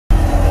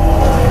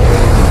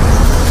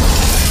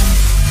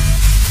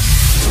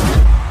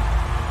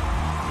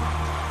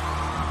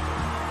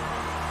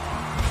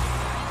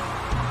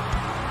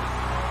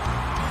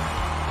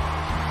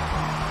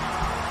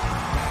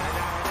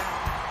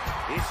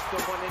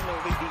and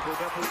only Digo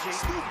Double G.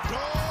 Snoop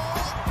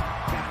Dogg.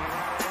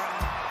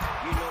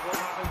 You know I'm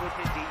mobbing with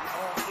the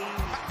D.R.E.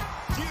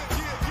 Yeah.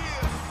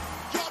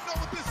 Y'all know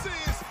what this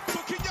is, so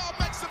can y'all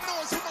make some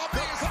noise for my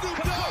man Snoop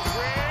Dogg?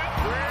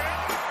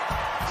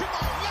 Come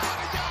on,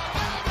 louder, y'all,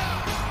 louder.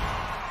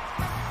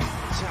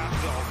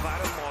 Chopped off by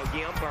the mall,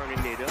 yeah, I'm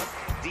burning it up.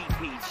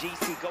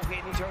 DPGC, go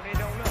ahead and turn it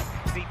on up.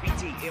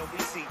 CPT,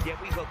 LBC, yeah,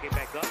 we hooking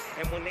back up.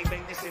 And when they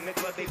bang this in the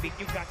club, they think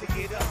you got to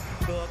get up.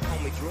 Thug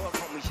homie, drug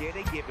homies, yeah,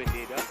 they giving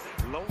it up.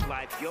 Low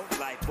life, your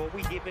life, boy,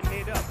 we giving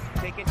it up.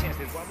 Taking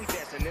chances while we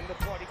dancing in the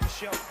party for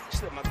show.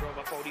 Slip my girl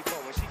a 44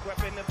 and she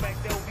crept in the back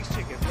door. These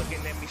chickens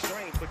looking at me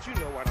strange, but you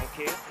know I don't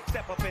care.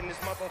 Step up in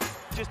this mother,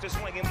 just a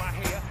swing in my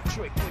hair.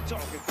 Trick, quit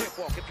talking, quick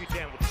walk if you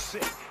down with the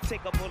shit.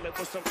 Take a bullet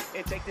with some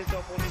and take this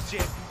dope on this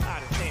jet. Out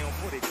of town,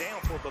 put it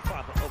down for the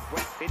father of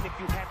rap. And if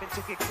you happen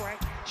to get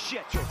cracked,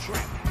 shut your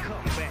trap.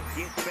 Come back,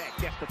 get back,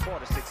 that's the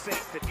part of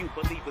success. If you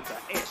believe in the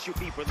S, you'll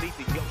be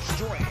relieving your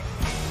stress.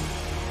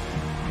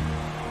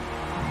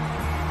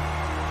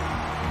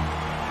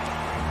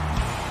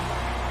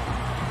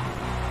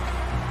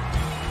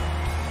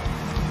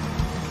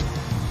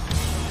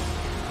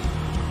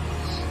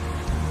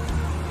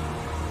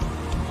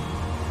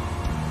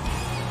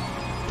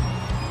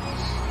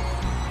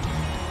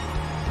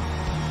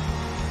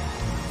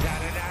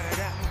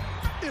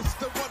 It's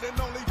the one and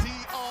only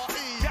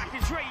D.R.E.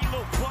 Dr. Dre, you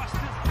little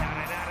busters.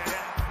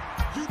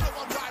 You know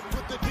I'm riding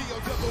with the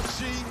D.O.G.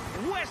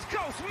 West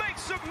Coast, make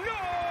some noise!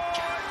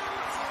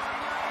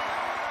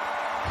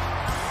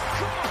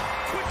 Come on,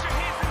 put your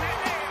hands in the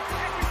air.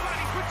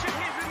 Everybody put your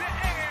hands in the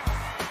air.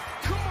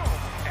 Come on,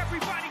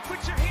 everybody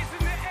put your hands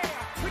in the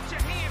air. Put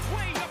your hands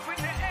way up in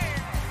the air.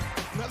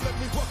 Now let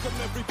me welcome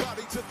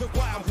everybody to the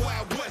Wild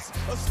Wild West,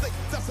 a state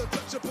that's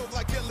untouchable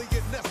like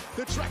Elliot Ness.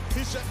 The track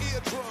is your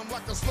eardrum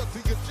like a slug to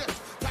your chest.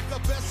 Pack a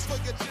vest for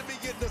your Jimmy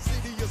in the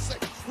city of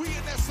sex. We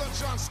in that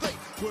sunshine state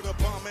where the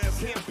bomb ass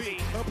can be.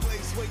 A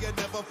place where you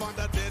never find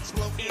a dead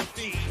flow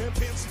empty. And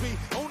pimps be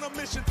on a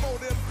mission for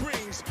them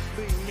greens.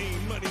 Lean, mean,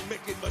 money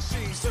making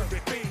machines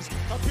serving beans.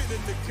 I've been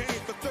in the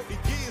game for 30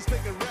 years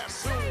making rap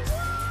soon.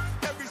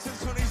 Ever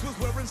since Honeys was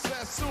wearing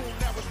Sassoon,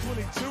 now it's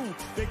 22.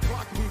 They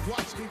clock me,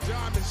 watch me,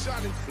 diamond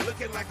shining,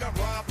 looking like I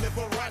robbed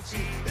Liberace.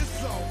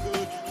 It's all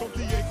good from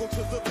Diego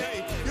to the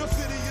Bay. Your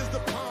city is the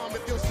palm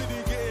if your city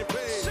get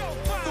paid. So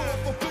fine. Throw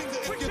up a finger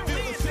if you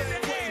feel the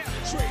same way.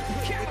 Trade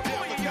put it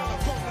down the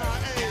California,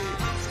 ayy.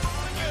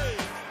 Hey.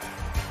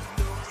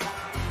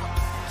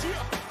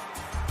 Yeah.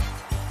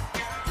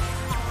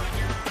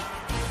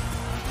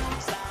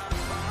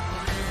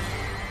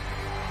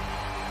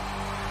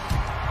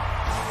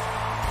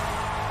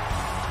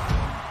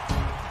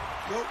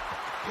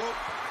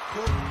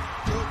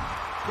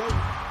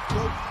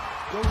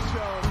 Go,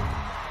 shorty,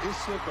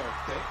 it's your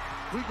birthday.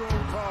 We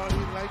gon' party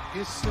like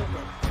it's your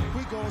birthday.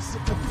 We gon'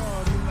 sip a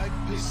party like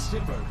it's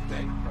your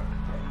birthday.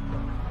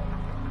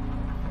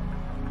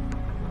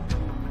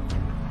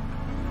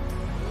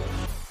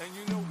 And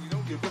you know we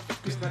don't give a fuck,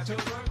 it's not your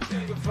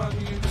birthday. You can find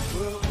me in the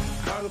club,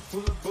 bottle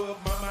full of bub.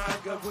 Mama, I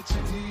got what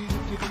you need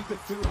if you need to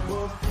feel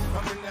above.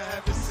 I'm in the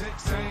having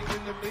sex, I ain't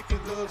in the making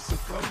love. So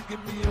come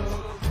give me a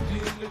hug, you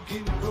in the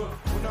getting rough.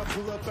 When I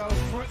pull up out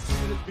front,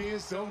 see the being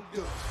so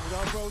good. When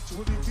I roll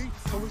 20 deep,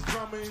 always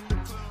drama in the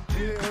club.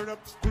 Yeah, heard up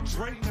with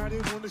Dre, now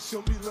they wanna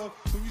show me love.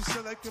 When you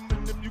sell like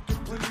Eminem, you can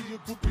play me a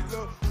groupie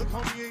love. Look,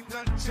 homie, ain't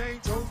nothing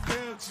changed, hold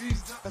down,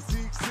 jeez. I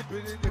see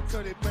exhibit in the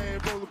cut, it, man,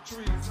 roll up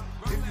trees.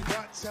 If you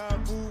watch how I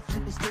move, you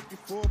mistake it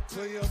for a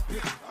player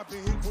bitch. I've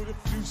been hit with a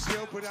few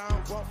shells, but I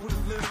don't walk with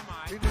a limp.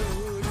 In the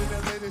hood, in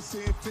LA, they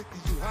saying 50,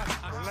 you hot.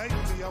 And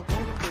lately, I want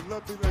them to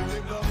love me like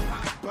they love me.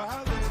 But I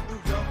live in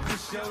New York, for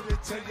show, they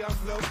tell you I'm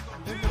low.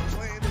 And the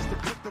plan is to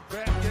put the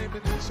rap game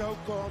in the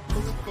choke on,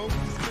 pulling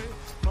focus, man.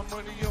 My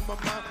money on my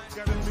mind,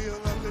 got a meal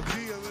on the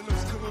deal, and I'm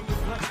still on the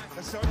run.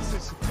 And Shorty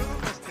said she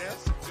feeling my style,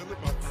 she feeling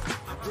my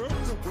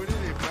girls are with it,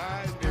 they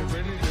buy it, they're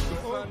ready to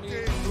go.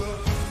 Okay, club,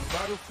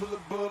 bottle full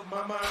of bug,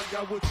 mama, I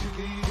got what you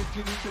need if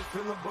you need to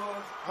feel a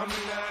buzz. I'm in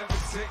the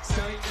having sex,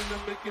 I ain't in the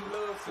making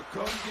love, so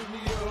come give me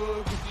a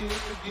hug if you're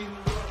in the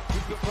getting rough.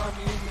 You can find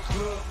me in the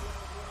club.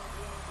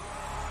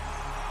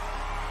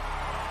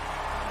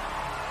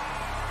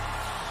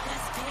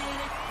 Let's get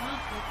it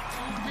crunk,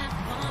 don't have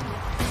fun.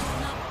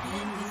 Pull up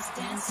in this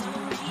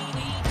dancery.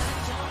 We got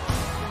your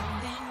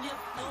open and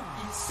you're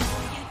floating, so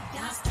you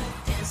got to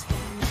dance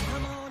with me.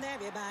 Come on,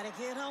 everybody,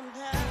 get on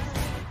down.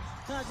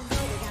 Cause you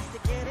know we got to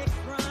get it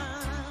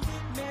wrong.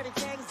 Mary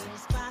Jane's in the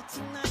spot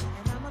tonight,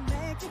 and I'ma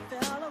make you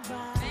feel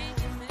alright.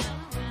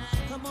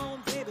 Come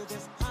on, baby,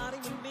 just party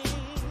with me.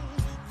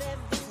 Let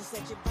loose and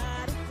set your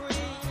body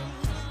free.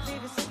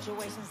 Leave your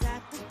situations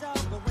at the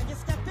door, but when you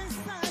step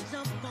inside,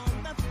 jump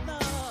on the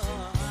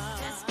floor.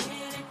 Let's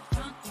get it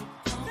crunk,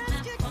 don't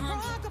Let's get have fun.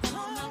 crunk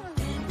Pull up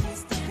in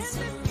this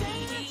dancery.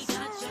 We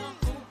got your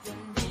open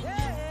and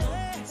you're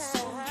floating,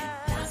 so you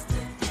got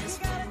to dance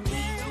with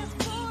me. Don't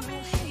need no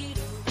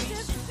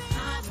hateration,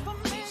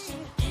 admiration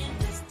in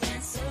this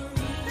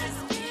dancery. Let's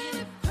get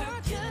it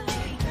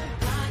percolating,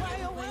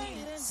 ride away.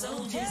 So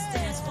just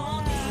dance for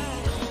me.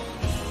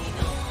 Don't need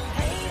no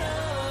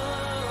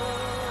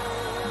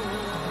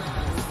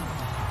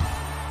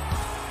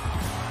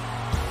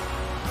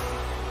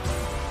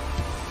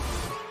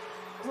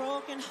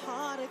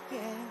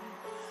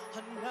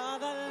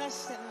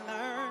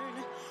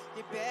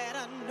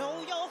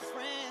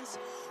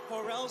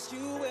or else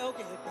you will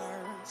get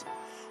burned.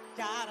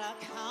 Gotta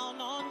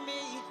count on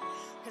me,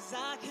 'cause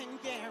I can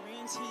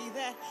guarantee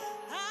that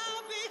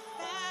I'll be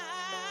fine.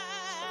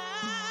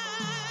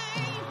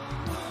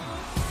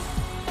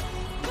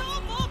 No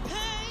more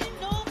pain,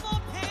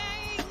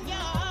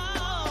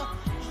 y'all.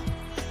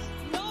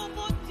 No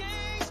more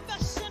days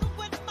messing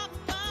with my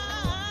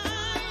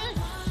mind.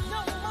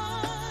 No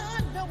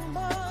more, no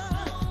more,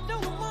 no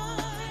more,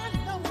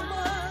 no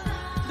more,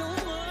 no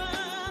more,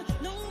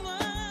 no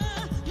more,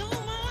 no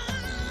more.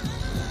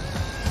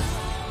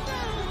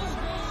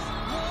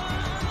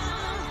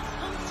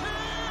 I'm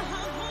tired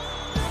of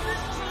all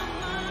this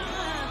drama.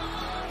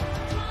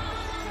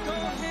 Go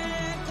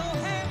ahead,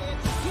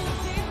 you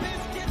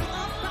demons get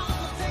up on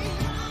the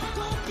face.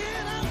 Go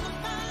get out the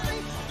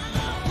mind.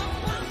 I'm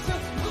about to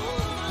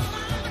lose my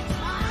mind.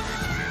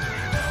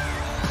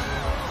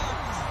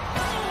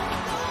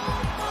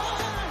 No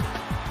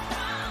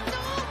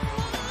more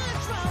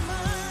drama.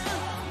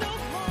 No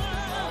more,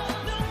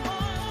 no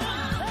more.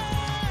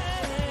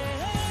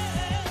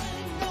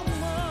 No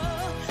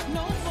more,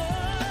 no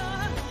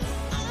more.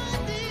 I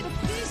need a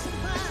peace of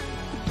mind,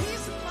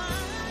 peace of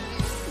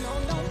mind. No,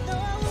 no, no.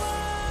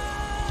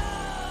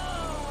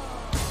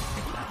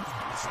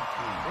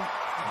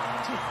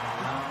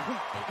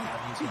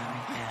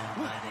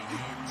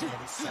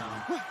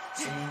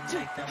 Seems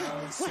like the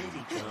whole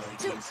city go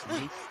against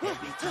me.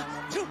 Every time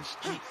I'm in the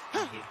street, I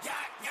hear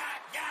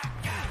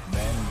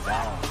Man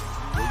down,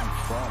 where you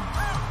from?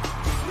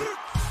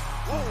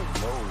 Low,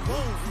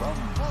 where you from?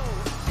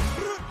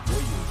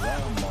 Where you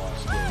Lamar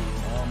stay?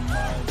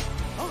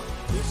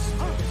 This is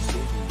the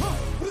city.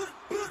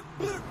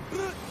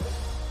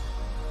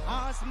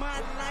 All's my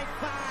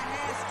life I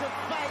has to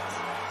fight.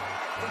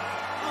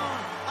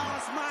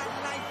 All's my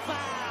life I.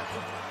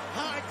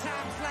 Hard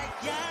times like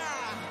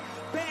yeah,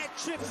 bad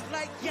trips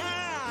like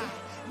yeah.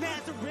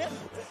 Nazareth,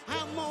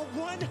 I'm on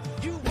one,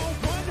 you on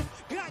one.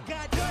 God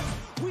got us,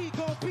 we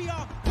gon' be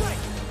alright.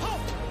 Ho!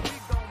 We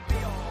gon' be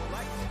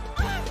alright.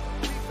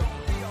 We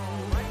gon' be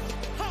alright.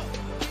 Ho!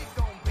 We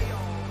gon' be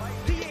alright.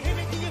 Do you hear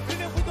me? Do you feel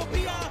me? We gon'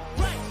 be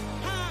alright.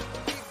 Huh?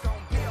 We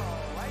gon' be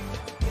alright.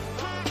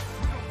 Huh?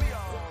 We gon' be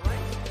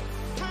alright.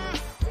 Huh?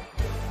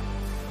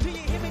 Do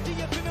you hear me? Do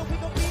you feel me? We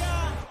gon' be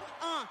alright.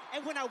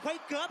 And when I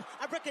wake up,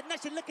 I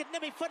recognize you looking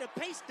at me for the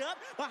pay stub.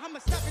 But I'ma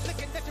stop it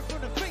looking at you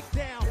from the face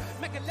down.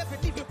 Make a left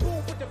and leave you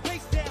boom with the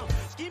face down.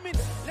 Scheming,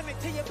 let me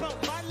tell you about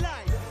my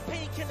life.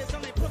 Painkillers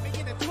only put me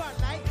in the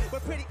twilight.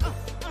 But pretty,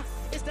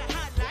 it's the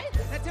highlight.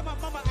 Now tell my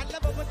mama I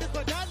love her, but this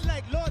what I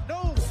like. Lord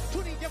knows,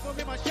 20 years old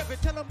in my Chevy.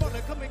 Tell them all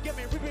to come and get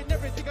me, ripping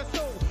everything I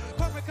sold.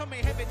 Karma come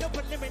in heavy, no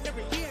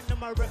preliminary end of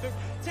my record.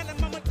 Tell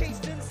them I'm a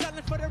tasting,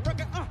 selling for the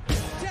record.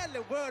 Tell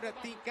the world I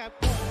think I'm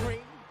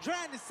great.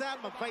 Drown inside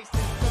my vices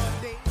all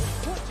day.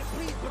 Won't you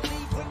please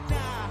believe it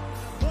now?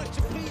 Won't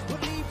you please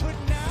believe it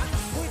now?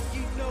 When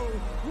you know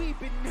we've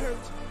been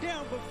hurt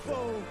down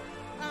before.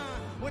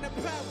 When the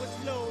pride was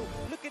low,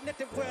 looking at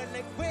the world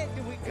like where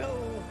do we go?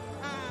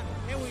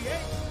 And we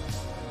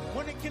ain't.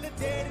 Wanna kill a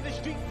dead in the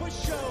street for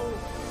show.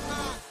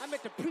 I'm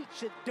at the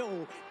preacher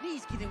door,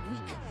 knees getting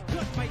weak,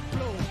 blood might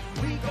flow.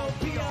 We gon'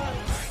 be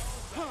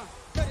alright.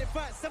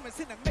 35 summers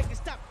in the making,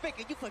 stop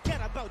faking, you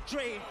forgot about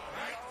Dre.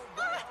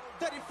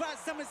 35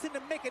 summers in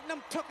the making,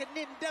 I'm talking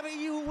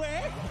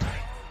NWA.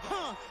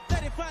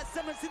 35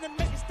 summers in the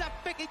making, stop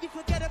faking, you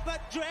forget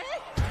about Dre.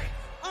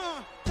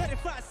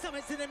 35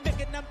 summers in the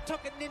making, I'm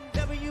talking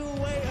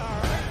NWA.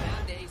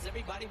 Nowadays,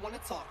 everybody wanna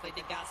talk like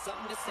they got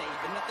something to say,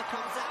 but nothing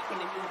comes out when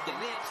they move the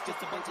lips.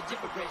 Just a bunch of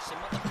gibberish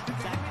and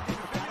motherfuckers acting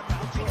forgot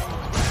about Dre.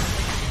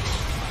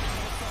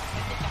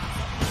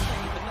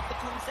 But nothing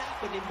comes out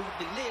when they move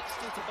the lips.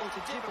 Just a bunch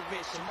of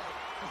gibberish and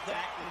motherfuckers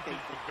acting they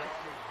forgot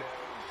about.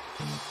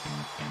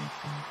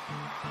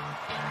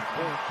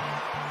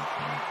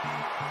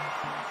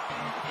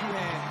 You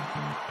had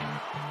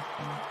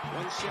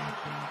one shot,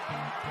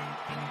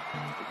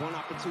 one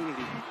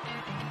opportunity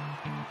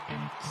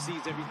to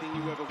seize everything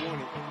you ever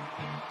wanted.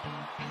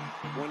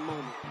 One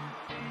moment.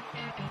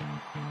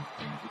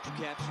 Did you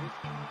capture it?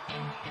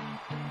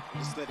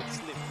 Just let it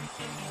slip.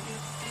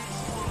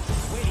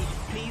 Witty,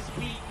 knees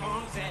weak,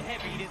 arms are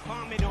heavy. There's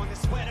vomit on the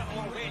sweater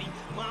already.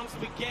 Mom's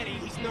spaghetti,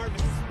 he's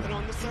nervous, but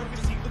on the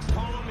surface he looks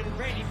calm and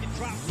ready to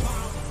drop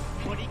bombs.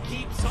 But he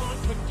keeps on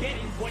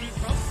forgetting what he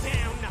wrote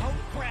down. The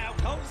whole crowd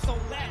goes so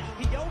loud.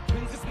 He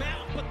opens his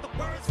mouth, but the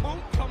words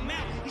won't come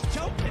out. He's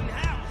choking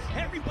how?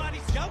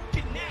 Everybody's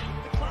joking now.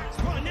 The clock's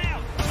run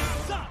out.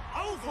 Time's up.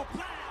 Over.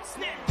 Plow.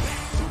 Snap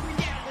back to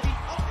reality.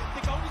 Oh,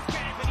 there goes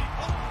gravity.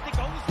 Oh, there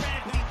goes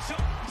gravity.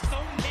 Choke. He's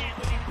so mad,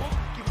 but he won't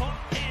give up.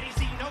 That is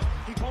he knows.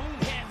 He won't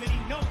have it.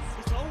 He knows.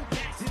 His low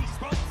back to these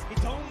ropes.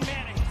 It don't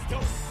matter. He's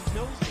dope. He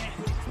knows that,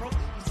 but he's broke.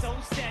 He's so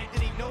sad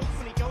that he knows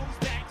when he goes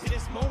back to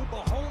this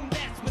mobile home.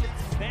 That's when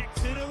it's back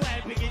to the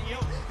lab again, yo.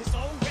 This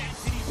old rat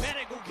shit, he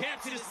better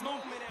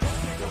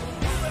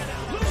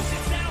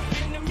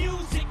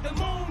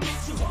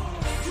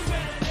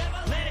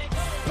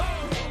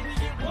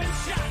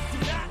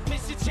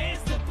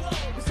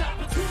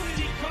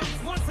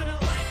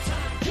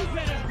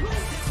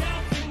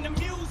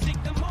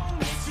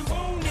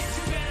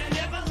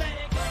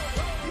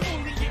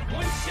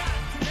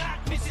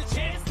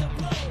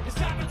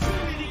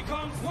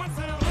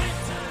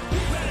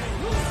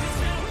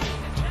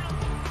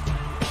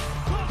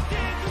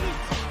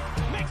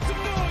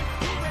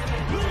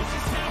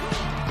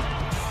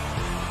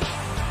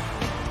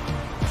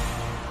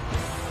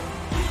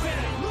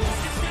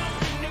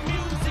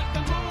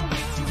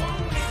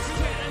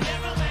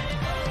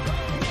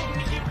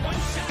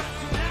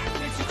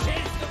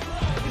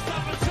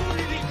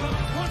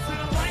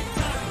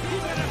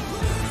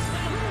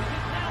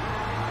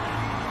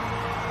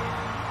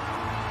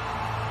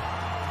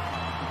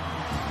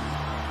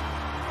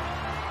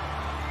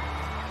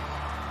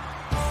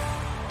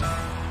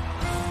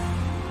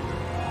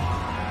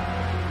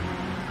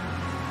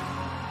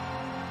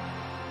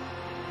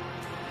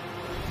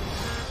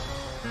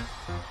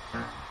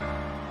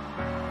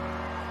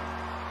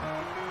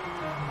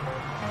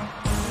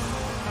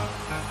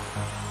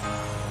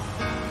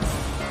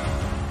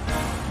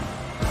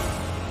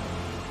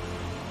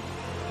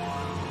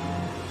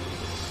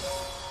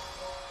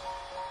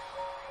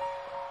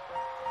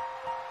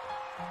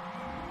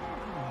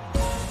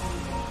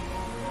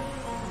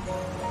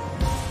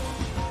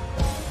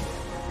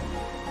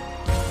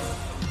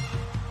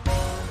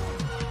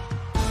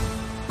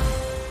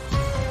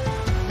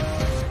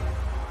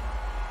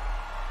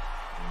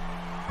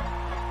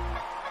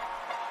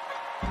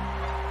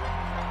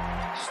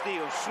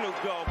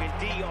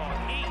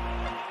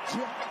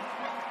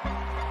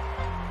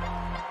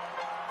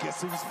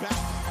Guess who's back?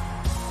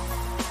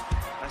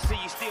 I see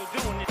you still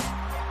doing it.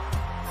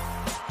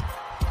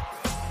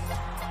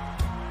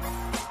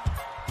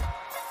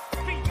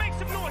 Feet, make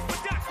some noise for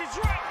Dr.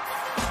 Dre.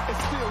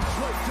 It's still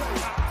Dre Day,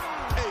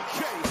 AK.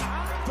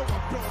 Though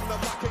I'm blowing the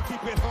lock, can't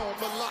keep it home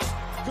a lot.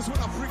 Cause when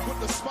I frequent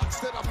the spots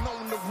that I'm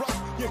known to rock,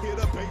 you hear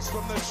the bass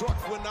from the truck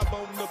when I'm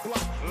on the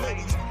block.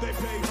 Ladies, they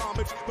pay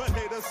homage, but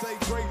haters say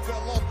Dre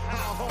fell off.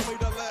 How homie,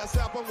 the last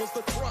album was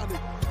The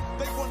Chronic.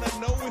 They wanna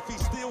know if he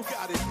still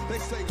got it. They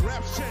say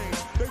raps change.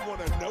 They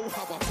wanna know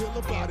how I feel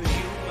about it.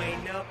 You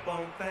ain't up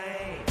on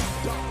fame.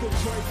 Dr.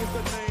 Dre is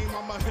the name,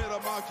 I'm ahead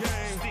of my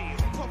game.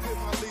 Puffin'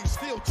 my leaf,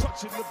 still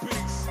touching the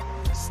beats.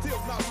 Still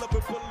not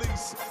loving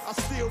police. I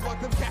still rock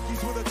them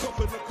khakis with a cup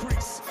in the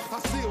crease. I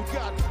still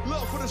got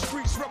love for the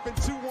streets, reppin'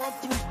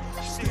 213.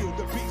 Still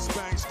the beats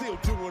bang, still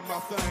doing my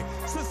thing.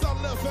 Since I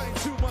left, ain't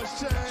too much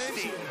change.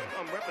 Still,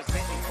 I'm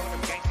representing for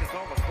them gangsters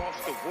all across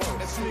the world.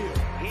 And still,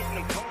 hitting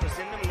them corners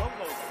in them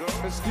lolos, girl.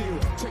 and still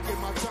taking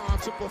my time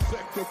to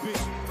perfect the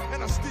beat.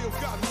 And I still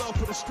got love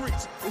for the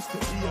streets. It's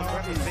the I'm D.R.E.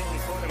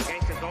 representing for them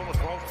gangsters all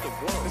across the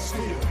world. And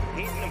still,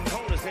 Hitting them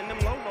corners in them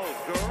lolos,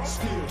 girl.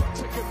 still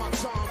taking my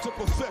time to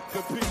perfect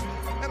the beat.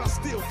 And I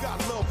still got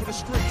love for the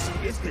streets.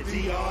 It's the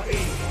D.R.E.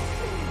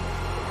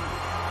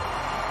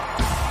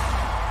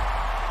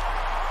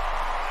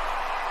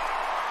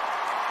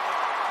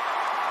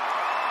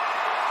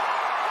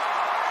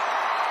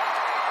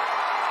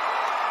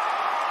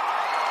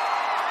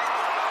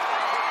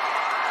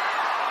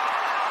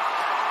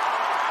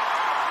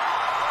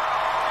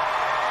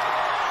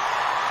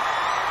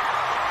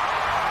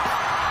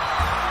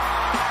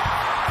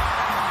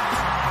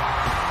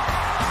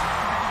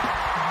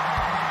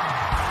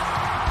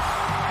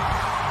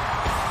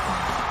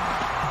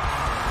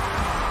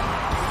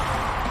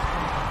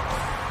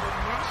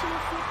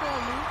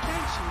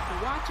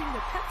 Watching the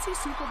Pepsi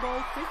Super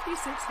Bowl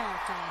 56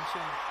 halftime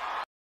show.